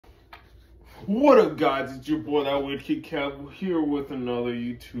What up, guys? It's your boy, that weird kid Kev, here with another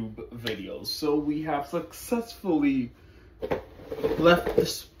YouTube video. So we have successfully left the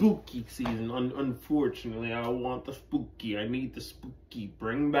spooky season. Unfortunately, I want the spooky. I need the spooky.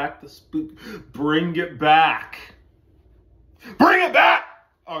 Bring back the spook. Bring it back. Bring it back.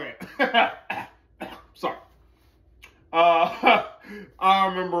 Okay. Sorry. I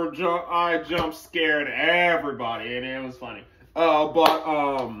remember I jump scared everybody, and it was funny.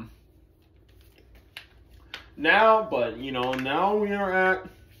 Now we are at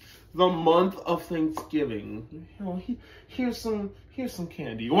the month of Thanksgiving. You know, here's some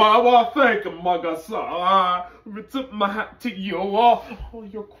candy. Well, thank you, my God. Let me tip my hat to you. Oh,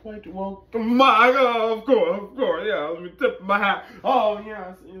 you're quite welcome. My God, of course, yeah. Let me tip my hat. Oh,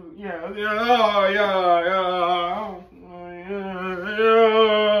 yes, yeah. Oh,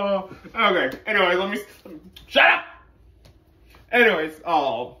 yeah. Okay. Anyways, let me shut up. Anyways,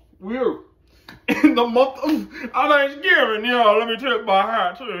 we're in the month of Thanksgiving, let me tip my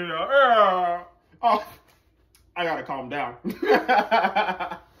hat to you. Yeah. Oh, I gotta calm down.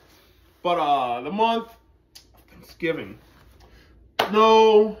 But the month of Thanksgiving,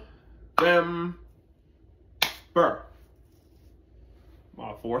 November,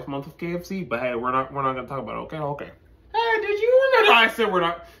 my fourth month of KFC. But hey, we're not gonna talk about it. Okay. Hey, did you remember I said we're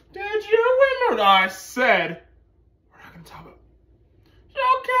not? Did you remember I said we're not gonna talk about? Yo,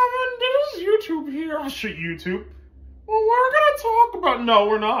 Kevin, there's YouTube here. I'll shoot YouTube. Well, we're gonna talk about. No,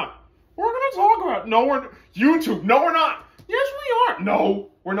 we're not. We're gonna talk about. No, we're YouTube. No, we're not. Yes, we are.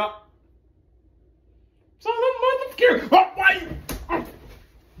 No, we're not. So the month of care. Why?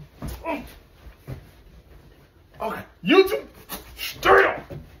 Okay, YouTube. Straight up.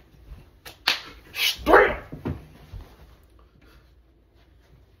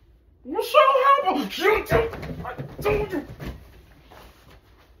 What's so helpful? YouTube. I told you.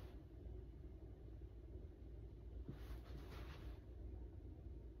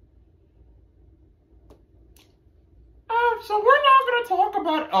 So we're not going to talk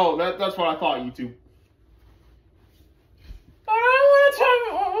about... Oh, that's what I thought, YouTube. But I want to talk...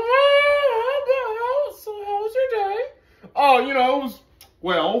 So how was your day? Oh, it was...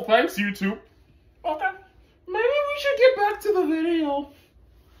 Well, thanks, YouTube. Okay. Maybe we should get back to the video.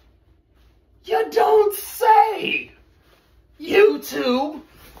 You don't say! YouTube!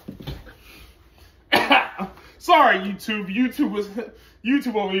 Sorry, YouTube.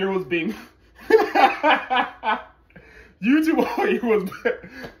 YouTube over here was being... YouTube over here was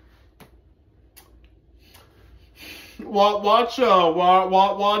watch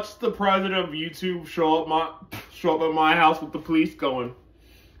the president of YouTube show up at my house with the police going.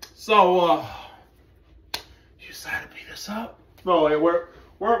 So you decided to beat us up? Oh wait, where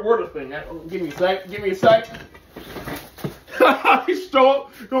the thing? Give me a sec. He show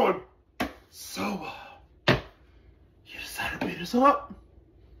up going. So you decided to beat us up?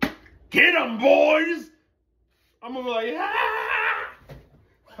 Get 'em, boys! I'm gonna be like, ah!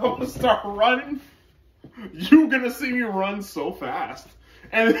 I'm gonna start running. You're gonna see me run so fast.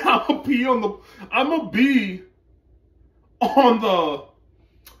 And then I'm gonna be on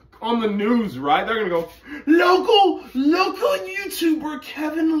the news, right? They're gonna go, local YouTuber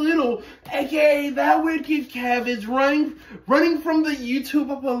Kevin Little, aka that weird kid Kev, is running from the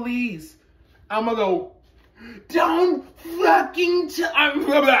YouTube police. I'm gonna go, don't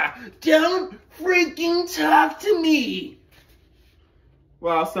freaking talk to me.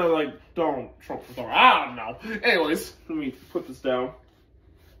 Well, it sounds like don't Trump. I don't know. Anyways, let me put this down.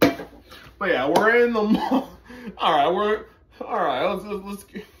 But yeah, we're in the mall. All right.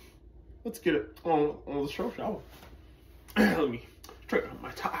 Let's get it on the show, shall we? Let me straighten up my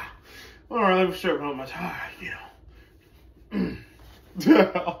tie. All right, let me straighten up my tie. Oh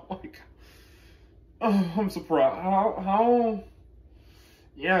my God. Oh, I'm surprised. How?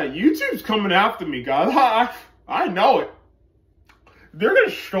 Yeah, YouTube's coming after me, guys. I know it. They're gonna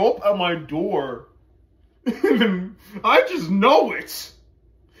show up at my door. I just know it.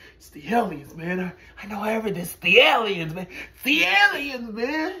 It's the aliens, man. I know everything. It's the aliens, man. It's the aliens,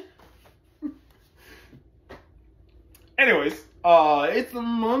 man. Anyways, it's the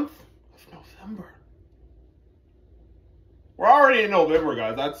month of November. We're already in November,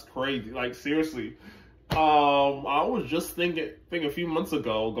 guys. That's crazy. Like, seriously. I was just thinking a few months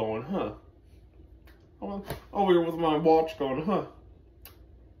ago, going, huh? Over here with my watch, going, huh?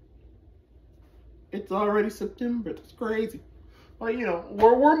 It's already September. That's crazy. Like,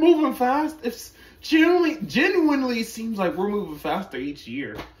 we're moving fast. It's genuinely seems like we're moving faster each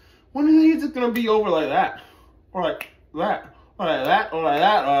year. When is it gonna be over like that, or like that, or like that, or like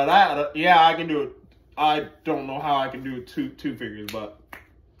that, or like that? Yeah, I can do it. I don't know how I can do two figures, but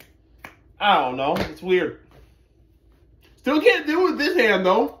I don't know. It's weird. Still can't do it with this hand,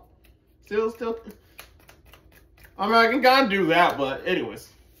 though. Still. I mean, I can kind of do that, but anyways.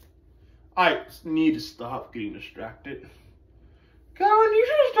 I need to stop getting distracted. Kevin, you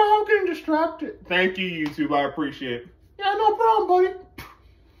should stop getting distracted. Thank you, YouTube. I appreciate it. Yeah, no problem, buddy.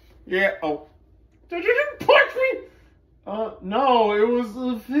 Yeah, oh. Did you just punch me? No, it was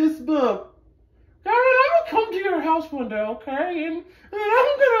a fist bump. Kevin, I'm gonna come to your house one day, okay? And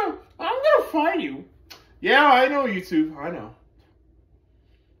I'm gonna fight you. Yeah, I know, YouTube. I know.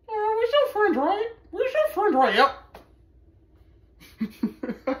 We're still friends, right? We're still friends, right? Yep.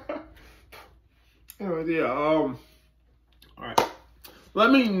 Anyways, yeah, alright.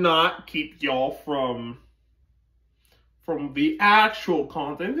 Let me not keep y'all from the actual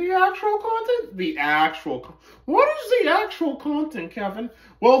content. The actual content? What is the actual content, Kevin?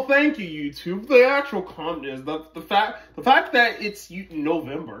 Well, thank you, YouTube. The actual content is the fact that it's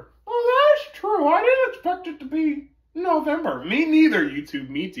November. Oh, that's true. I didn't expect it to be November. Me neither, YouTube.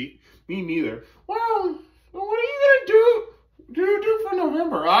 Me neither. Well, what are you gonna do for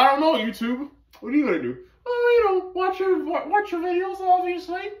November? I don't know, YouTube. What are you gonna do? Oh, you know, watch your videos,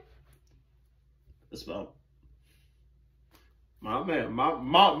 obviously. It's about my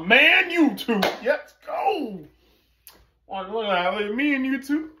man, YouTube. Let's go. Look at that, me and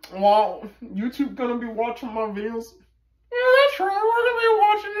YouTube. Well, YouTube gonna be watching my videos. Yeah, that's right. We're gonna be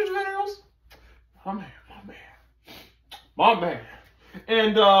watching his videos. My man.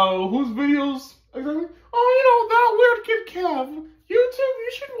 And whose videos exactly? Oh, you know, that weird kid Kev. YouTube,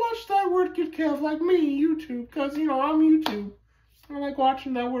 you should watch that weird kid Kev like me, YouTube, because, you know, I'm YouTube. I like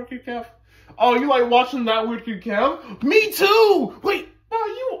watching that weird kid Kev. Oh, you like watching that weird kid Kev? Me too! Wait, no,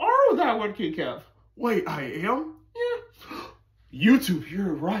 you are that weird kid Kev. Wait, I am? Yeah. YouTube,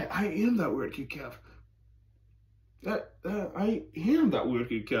 you're right. I am that weird kid Kev. I am that weird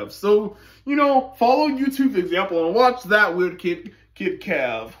kid Kev. So, you know, follow YouTube's example and watch that weird kid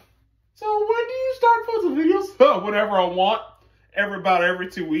Kev. So when do you start posting videos? Whenever I want. About every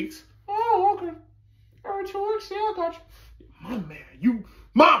 2 weeks. Oh, okay. Every 2 weeks? Yeah, I got you.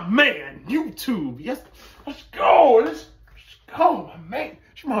 My man, YouTube. Yes, let's go. Let's go, my man.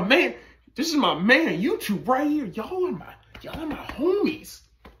 This is my man. This is my man, YouTube, right here. Y'all are my homies.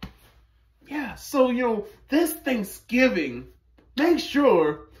 Yeah, so, you know, this Thanksgiving, make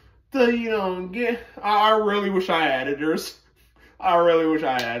sure to, you know, I really wish I had editors. I really wish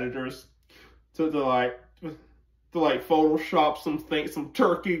I had editors to like Photoshop some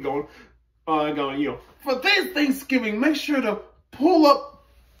turkey going, you know, for this Thanksgiving, make sure to pull up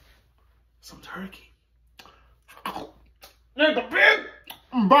some turkey. Take a big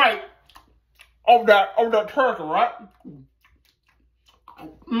bite of that turkey, right?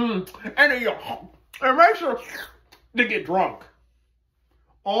 And then make sure to get drunk.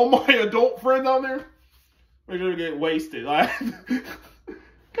 All my adult friends out there, make sure to get wasted. Kevin,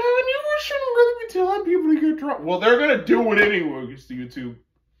 you shouldn't really be telling people to get drunk. Well, they're going to do it anyway, YouTube.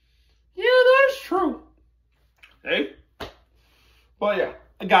 Yeah, that's true. Hey? But yeah,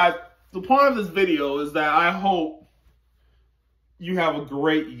 guys, the point of this video is that I hope you have a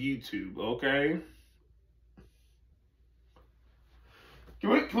great YouTube, okay?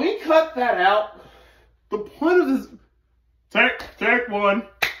 Can we cut that out? The point of this... Take one.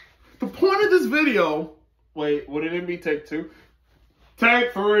 The point of this video... Wait, wouldn't it be take two?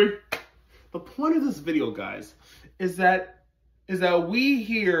 Take three. The point of this video, guys, is that we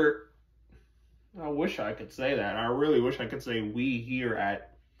here, I wish I could say that. I really wish I could say we here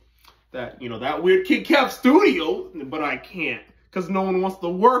at that, you know, that weird Kid Kev studio, but I can't because no one wants to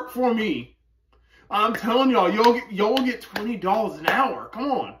work for me. I'm telling y'all, y'all get $20 an hour.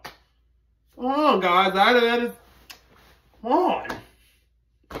 Come on, guys. That is, come on.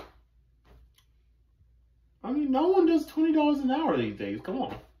 I mean, no one does $20 an hour these days. Come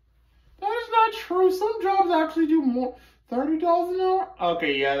on. That is not true. Some jobs actually do more. $30 an hour?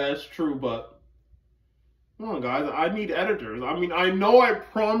 Okay, yeah, that's true, but... Come on, guys. I need editors. I mean, I know I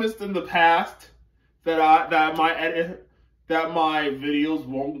promised in the past that my videos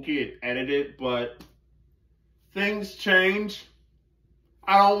won't get edited, but things change.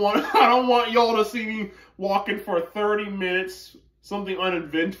 I don't want y'all to see me walking for 30 minutes, something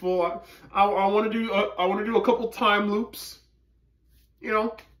uneventful. I want to do a couple time loops. You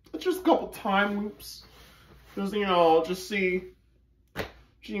know, just a couple time loops. Just, you know, just see.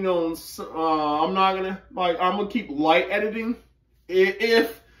 You know, I'm gonna keep light editing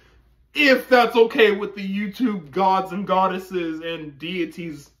if that's okay with the YouTube gods and goddesses and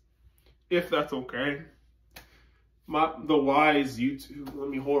deities, if that's okay. The wise YouTube. Let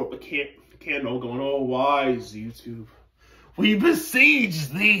me hold up a candle going, oh, wise YouTube. We beseech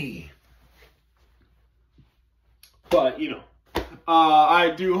thee. But, you know,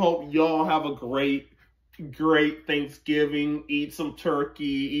 I do hope y'all have a great Thanksgiving. Eat some turkey,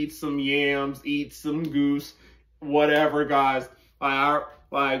 eat some yams, eat some goose, whatever, guys. I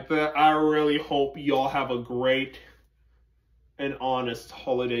really hope y'all have a great and honest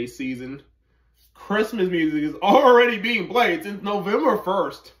holiday season. Christmas music is already being played since November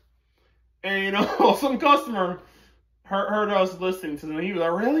 1st. And, you know, some customer heard us listening to them. He was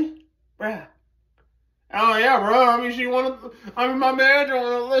like, really? Bruh. Oh, yeah, bro. I mean, my manager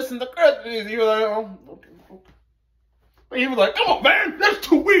wanted to listen to Christmas music. He was like, oh, okay. He was like, come on, man. That's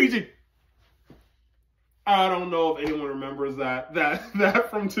too easy. I don't know if anyone remembers that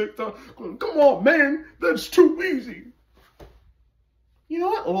from TikTok. Come on, man. That's too easy. You know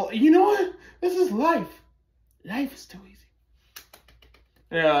what? Well, you know what? This is life. Life is too easy.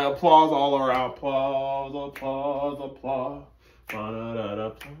 Yeah, applause all around. Applause, applause, applause.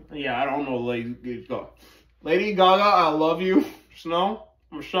 Yeah, I don't know, Lady Gaga. Lady Gaga, I love you. Just know,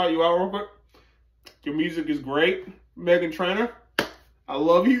 I'm gonna shout you out real quick. Your music is great. Megan Trainor, I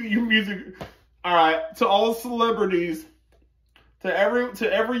love you. Your music. All right, to all celebrities, to every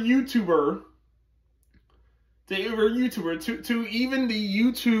YouTuber, to even the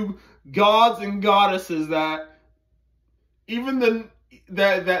YouTube gods and goddesses that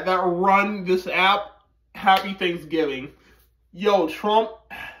run this app. Happy Thanksgiving. Yo, Trump,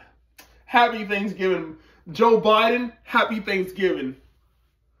 happy Thanksgiving. Joe Biden, happy Thanksgiving.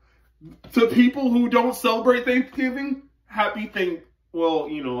 To people who don't celebrate Thanksgiving, well,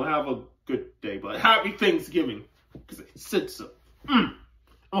 you know, have a good day, but happy Thanksgiving. Because it said so. I'm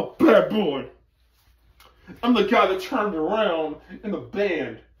a bad boy. I'm the guy that turned around in the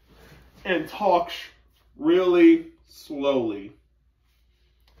band and talks really slowly.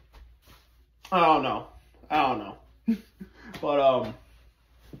 I don't know. But,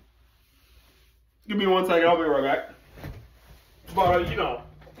 give me 1 second. I'll be right back. But, you know,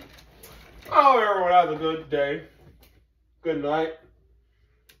 I hope everyone has a good day, good night.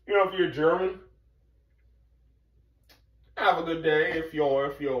 You know, if you're German, have a good day. If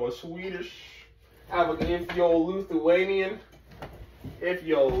you're Swedish, if you're Lithuanian, if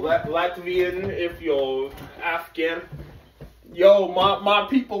you're Latvian, if you're Afghan. Yo, my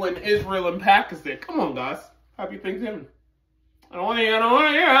people in Israel and Pakistan. Come on, guys. Happy Thanksgiving. I don't want to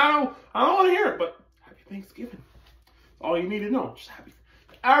hear it, but happy Thanksgiving. That's all you need to know. Just happy.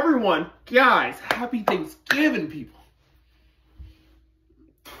 Everyone, guys, happy Thanksgiving, people.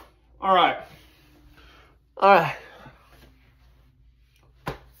 All right.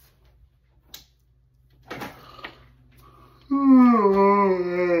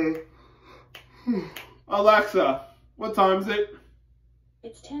 Alexa, what time is it?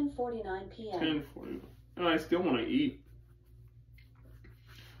 It's 10:49 p.m. 10:49. I still want to eat.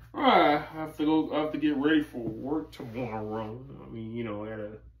 Alright, I have to get ready for work tomorrow. I mean, you know,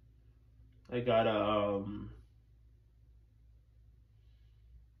 I gotta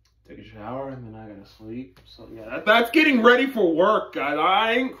take a shower and then I gotta sleep. So yeah, that's getting ready for work, guys.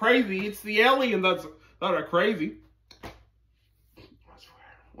 I ain't crazy. It's the alien that are crazy. I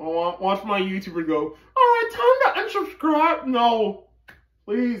swear. Watch my YouTuber go, alright, time to unsubscribe. No.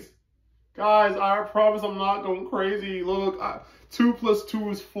 Please. Guys, I promise I'm not going crazy. Look, 2 plus 2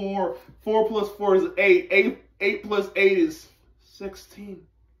 is 4. 4 plus 4 is 8. 8 plus 8 is 16.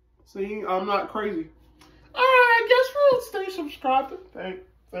 See, I'm not crazy. Alright, I guess we'll stay subscribed.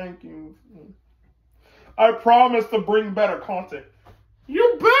 Thank you. I promise to bring better content.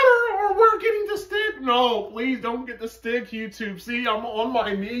 You better, or we're getting the stick. No, please don't get the stick, YouTube. See, I'm on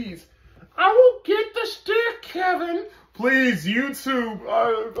my knees. I will get the stick, Kevin. Please, YouTube,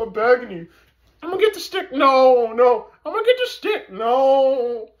 I'm begging you. I'm gonna get the stick. No. I'm gonna get the stick.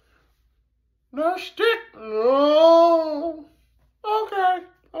 No stick. No. Okay,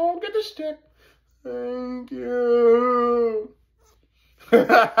 I'll get the stick. Thank you.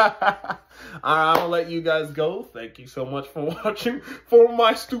 Alright, I'm gonna let you guys go. Thank you so much for watching, for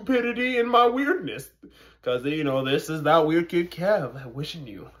my stupidity and my weirdness. Because, you know, this is that weird kid Kev wishing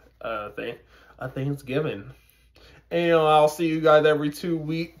you a Thanksgiving. And, you know, I'll see you guys every 2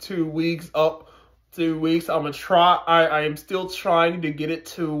 weeks. 2 weeks. I'm gonna try. I am still trying to get it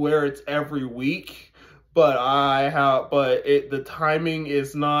to where it's every week, but the timing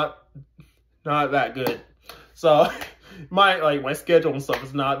is not that good. So my schedule and stuff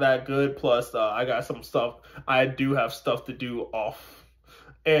is not that good. Plus, I got some stuff. I do have stuff to do off,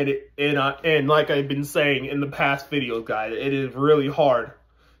 and like I've been saying in the past videos, guys, it is really hard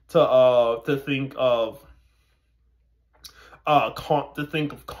to think of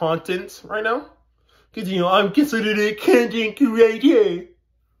content right now, because, you know, I'm considered a content creator,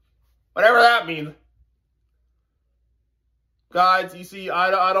 whatever that means. Guys, you see,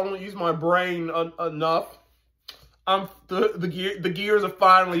 I don't use my brain enough. The gears are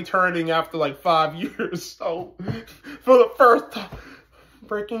finally turning after like 5 years. So, for the first time,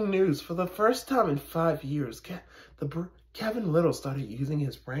 breaking news, for the first time in 5 years, Kevin Little started using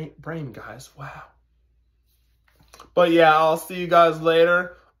his brain, guys. Wow. But yeah, I'll see you guys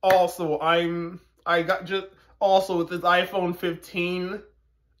later. Also, also with this iPhone 15,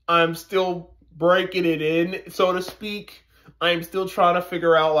 I'm still breaking it in, so to speak. I'm still trying to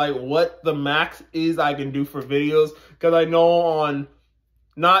figure out like what the max is I can do for videos, because I know on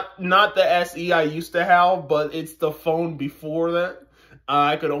not the SE I used to have, but it's the phone before that,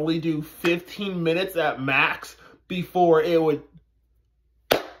 I could only do 15 minutes at max before it would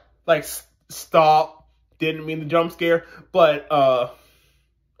like stop. Didn't mean the jump scare, but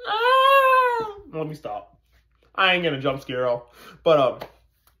let me stop. I ain't gonna jump scare y'all, but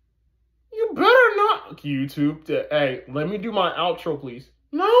you better not, YouTube. Hey, let me do my outro, please.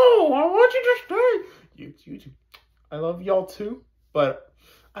 No, I want you to stay. YouTube, I love y'all too, but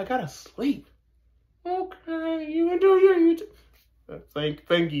I gotta sleep. Okay, you can do your YouTube.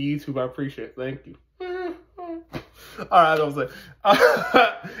 Thank you, YouTube. I appreciate it. Thank you. All right, I was like,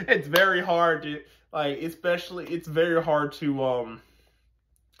 it's very hard to it's very hard to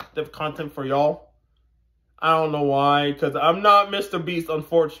have content for y'all. I don't know why, because I'm not Mr. Beast,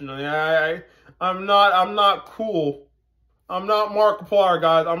 unfortunately. I'm not cool. I'm not Markiplier,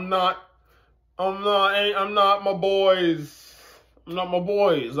 guys. I'm not my boys. I'm not my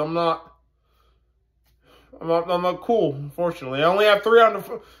boys. I'm not cool, unfortunately. I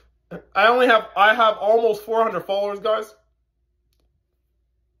have almost 400 followers, guys.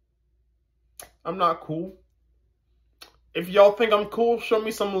 I'm not cool. If y'all think I'm cool, show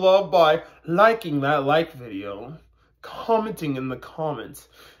me some love by liking that video, commenting in the comments,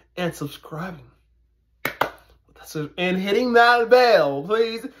 and subscribing. And hitting that bell,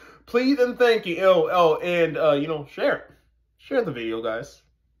 please. Please and thank you. And you know, share it. Share the video, guys.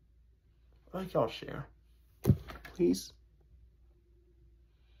 Like y'all share. Please.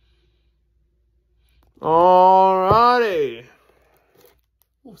 Alrighty.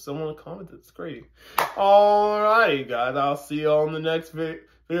 Ooh, someone commented. It's crazy. Alrighty, guys. I'll see you on the next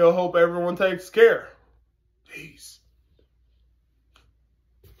video. Hope everyone takes care. Peace.